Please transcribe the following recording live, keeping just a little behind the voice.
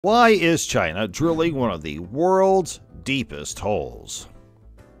Why is China drilling one of the world's deepest holes?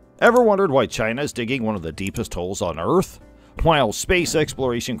 Ever wondered why China is digging one of the deepest holes on Earth? While space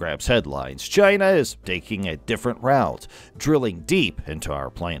exploration grabs headlines, China is taking a different route, drilling deep into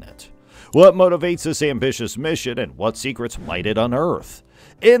our planet. What motivates this ambitious mission and what secrets might it unearth?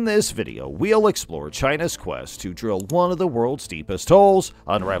 In this video, we'll explore China's quest to drill one of the world's deepest holes,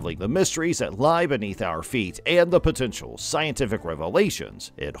 unraveling the mysteries that lie beneath our feet and the potential scientific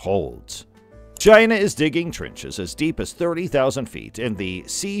revelations it holds. China is digging trenches as deep as 30,000 feet in the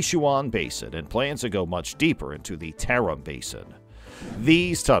Sichuan Basin and plans to go much deeper into the Tarim Basin.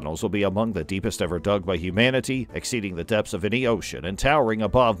 These tunnels will be among the deepest ever dug by humanity, exceeding the depths of any ocean and towering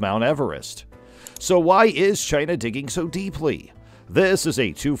above Mount Everest. So why is China digging so deeply? This is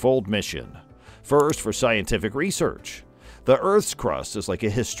a twofold mission. First, for scientific research. The Earth's crust is like a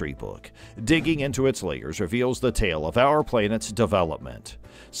history book. Digging into its layers reveals the tale of our planet's development.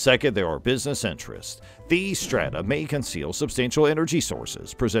 Second, there are business interests. These strata may conceal substantial energy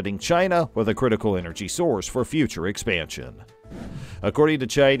sources, presenting China with a critical energy source for future expansion. According to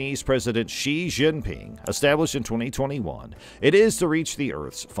Chinese President Xi Jinping, established in 2021, it is to reach the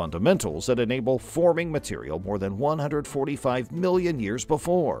Earth's fundamentals that enable forming material more than 145 million years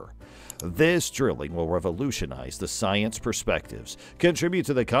before. This drilling will revolutionize the science perspectives, contribute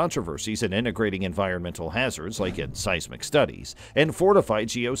to the controversies in integrating environmental hazards like in seismic studies, and fortify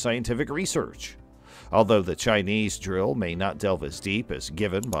geoscientific research. Although the Chinese drill may not delve as deep as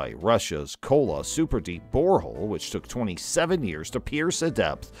given by Russia's Kola super deep borehole, which took 27 years to pierce a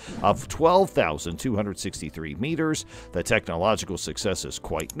depth of 12,263 meters, the technological success is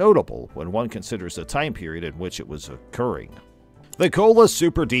quite notable when one considers the time period in which it was occurring. The Kola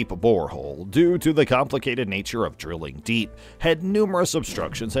super deep borehole, due to the complicated nature of drilling deep, had numerous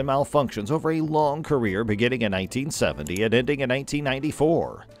obstructions and malfunctions over a long career beginning in 1970 and ending in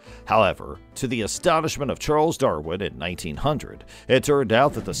 1994. However, to the astonishment of Charles Darwin in 1900, it turned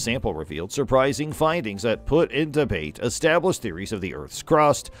out that the sample revealed surprising findings that put in debate established theories of the Earth's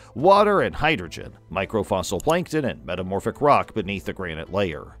crust, water and hydrogen, microfossil plankton, and metamorphic rock beneath the granite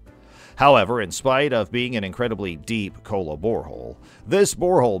layer. However, in spite of being an incredibly deep Kola borehole, this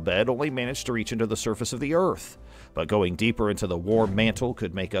borehole bed only managed to reach into the surface of the Earth. But going deeper into the warm mantle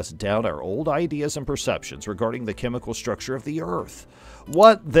could make us doubt our old ideas and perceptions regarding the chemical structure of the Earth.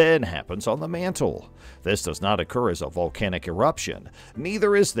 What then happens on the mantle? This does not occur as a volcanic eruption.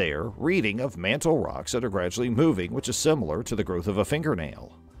 Neither is there reading of mantle rocks that are gradually moving, which is similar to the growth of a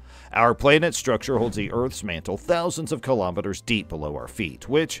fingernail. Our planet's structure holds the Earth's mantle thousands of kilometers deep below our feet,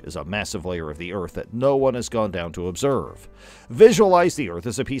 which is a massive layer of the Earth that no one has gone down to observe. Visualize the Earth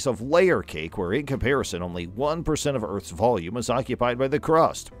as a piece of layer cake where, in comparison, only 1% of Earth's volume is occupied by the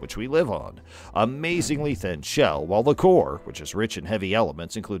crust, which we live on. Amazingly thin shell, while the core, which is rich in heavy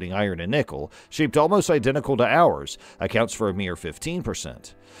elements including iron and nickel, shaped almost identical to ours, accounts for a mere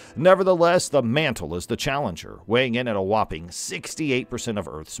 15%. Nevertheless, the mantle is the challenger, weighing in at a whopping 68% of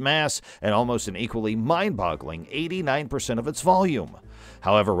Earth's mass and almost an equally mind-boggling 89% of its volume.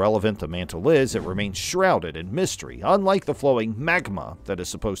 However relevant the mantle is, it remains shrouded in mystery, unlike the flowing magma that is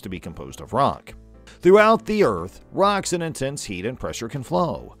supposed to be composed of rock. Throughout the Earth, rocks in intense heat and pressure can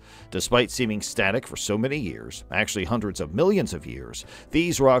flow. Despite seeming static for so many years, actually hundreds of millions of years,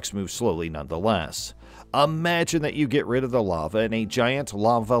 these rocks move slowly nonetheless. Imagine that you get rid of the lava in a giant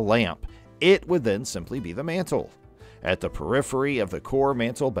lava lamp. It would then simply be the mantle. At the periphery of the core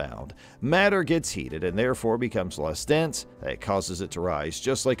mantle bound, matter gets heated and therefore becomes less dense. That causes it to rise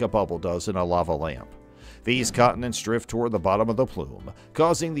just like a bubble does in a lava lamp. These continents drift toward the bottom of the plume,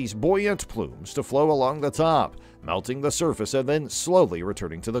 causing these buoyant plumes to flow along the top, melting the surface and then slowly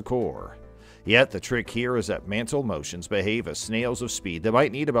returning to the core. Yet the trick here is that mantle motions behave as snails of speed that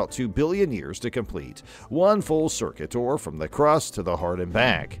might need about 2 billion years to complete one full circuit, or from the crust to the heart and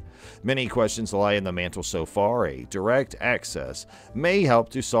back. Many questions lie in the mantle so far. A direct access may help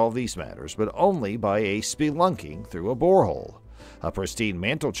to solve these matters, but only by a spelunking through a borehole. A pristine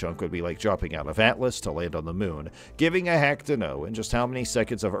mantle chunk would be like dropping out of Atlas to land on the moon, giving a hack to know in just how many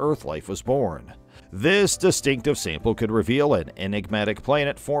seconds of Earth life was born. This distinctive sample could reveal an enigmatic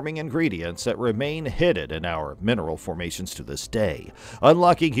planet forming ingredients that remain hidden in our mineral formations to this day,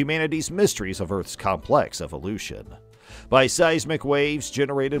 unlocking humanity's mysteries of Earth's complex evolution. By seismic waves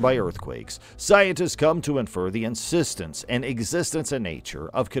generated by earthquakes, scientists come to infer the insistence and existence and nature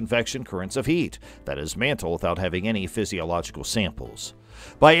of convection currents of heat, that is, mantle without having any physiological samples.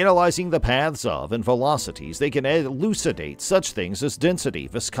 By analyzing the paths of and velocities, they can elucidate such things as density,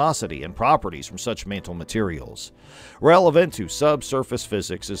 viscosity, and properties from such mantle materials. Relevant to subsurface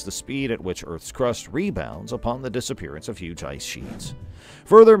physics is the speed at which Earth's crust rebounds upon the disappearance of huge ice sheets.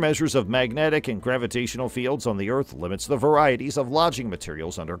 Further measures of magnetic and gravitational fields on the Earth limits the varieties of lodging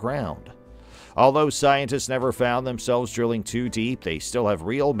materials underground. Although scientists never found themselves drilling too deep, they still have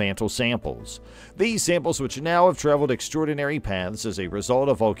real mantle samples. These samples, which now have traveled extraordinary paths as a result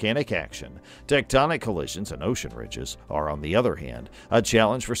of volcanic action, tectonic collisions, and ocean ridges, are, on the other hand, a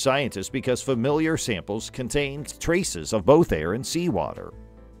challenge for scientists because familiar samples contain traces of both air and seawater.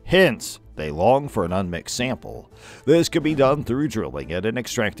 Hence, they long for an unmixed sample. This could be done through drilling it and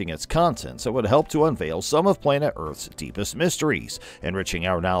extracting its contents that would help to unveil some of planet Earth's deepest mysteries, enriching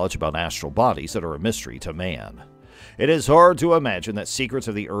our knowledge about astral bodies that are a mystery to man. It is hard to imagine that secrets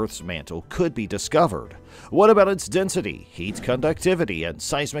of the Earth's mantle could be discovered. What about its density, heat conductivity, and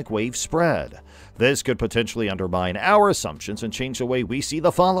seismic wave spread? This could potentially undermine our assumptions and change the way we see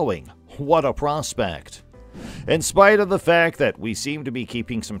the following. What a prospect! In spite of the fact that we seem to be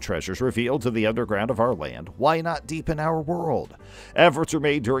keeping some treasures revealed to the underground of our land, why not deepen our world? Efforts were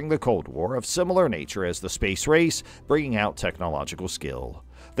made during the Cold War of similar nature as the space race, bringing out technological skill.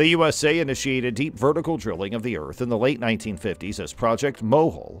 The USA initiated deep vertical drilling of the Earth in the late 1950s as Project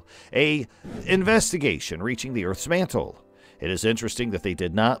Mohole, an investigation reaching the Earth's mantle. It is interesting that they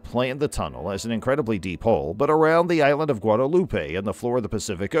did not plan the tunnel as an incredibly deep hole, but around the island of Guadalupe and the floor of the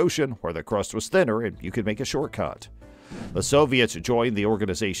Pacific Ocean, where the crust was thinner and you could make a shortcut. The Soviets joined the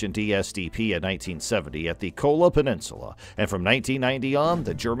organization DSDP in 1970 at the Kola Peninsula, and from 1990 on,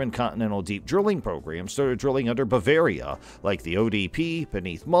 the German Continental Deep Drilling Program started drilling under Bavaria, like the ODP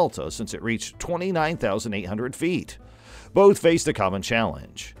beneath Malta, since it reached 29,800 feet. Both faced a common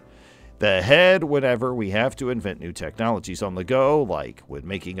challenge. The head whenever we have to invent new technologies on the go, like when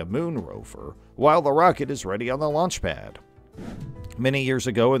making a moon rover, while the rocket is ready on the launch pad. Many years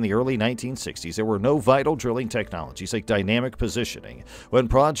ago in the early 1960s, there were no vital drilling technologies like dynamic positioning when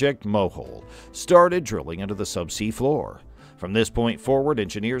Project Mohole started drilling under the subsea floor. From this point forward,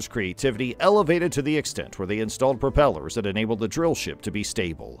 engineers' creativity elevated to the extent where they installed propellers that enabled the drill ship to be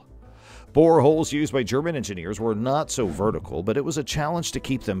stable. Boreholes used by German engineers were not so vertical, but it was a challenge to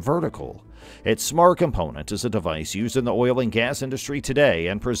keep them vertical. Its smart component is a device used in the oil and gas industry today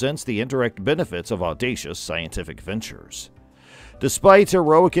and presents the indirect benefits of audacious scientific ventures. Despite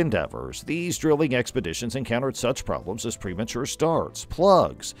heroic endeavors, these drilling expeditions encountered such problems as premature starts,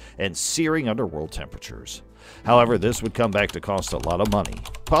 plugs, and searing underworld temperatures. However, this would come back to cost a lot of money,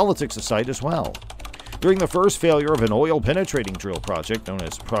 politics aside as well. During the first failure of an oil-penetrating drill project known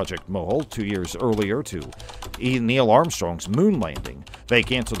as Project Mohole 2 years earlier to Neil Armstrong's moon landing, they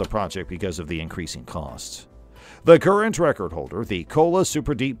canceled the project because of the increasing costs. The current record holder, the Kola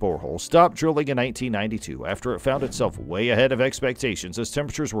Super Deep Borehole, stopped drilling in 1992 after it found itself way ahead of expectations as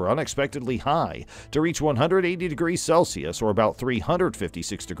temperatures were unexpectedly high to reach 180 degrees Celsius or about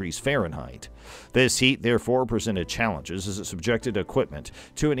 356 degrees Fahrenheit. This heat therefore presented challenges as it subjected equipment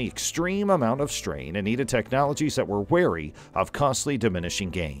to an extreme amount of strain and needed technologies that were wary of costly diminishing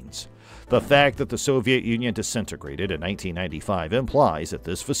gains. The fact that the Soviet Union disintegrated in 1995 implies that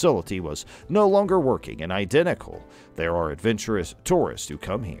this facility was no longer working and identical. There are adventurous tourists who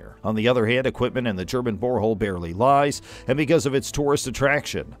come here. On the other hand, equipment in the German borehole barely lies, and because of its tourist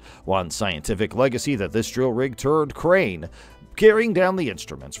attraction. One scientific legacy that this drill rig turned crane, carrying down the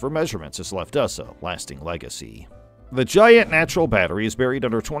instruments for measurements, has left us a lasting legacy. The giant natural battery is buried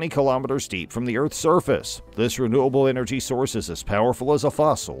under 20 kilometers deep from the Earth's surface. This renewable energy source is as powerful as a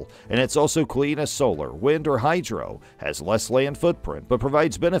fossil, and it's also clean as solar, wind, or hydro, has less land footprint, but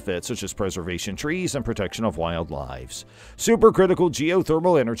provides benefits such as preservation trees and protection of wildlife. Supercritical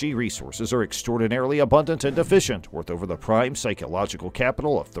geothermal energy resources are extraordinarily abundant and efficient, worth over the prime psychological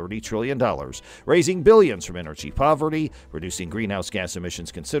capital of $30 trillion, raising billions from energy poverty, reducing greenhouse gas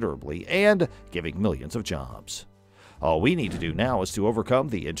emissions considerably, and giving millions of jobs. All we need to do now is to overcome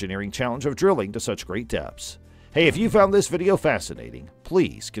the engineering challenge of drilling to such great depths. Hey, if you found this video fascinating,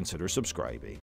 please consider subscribing.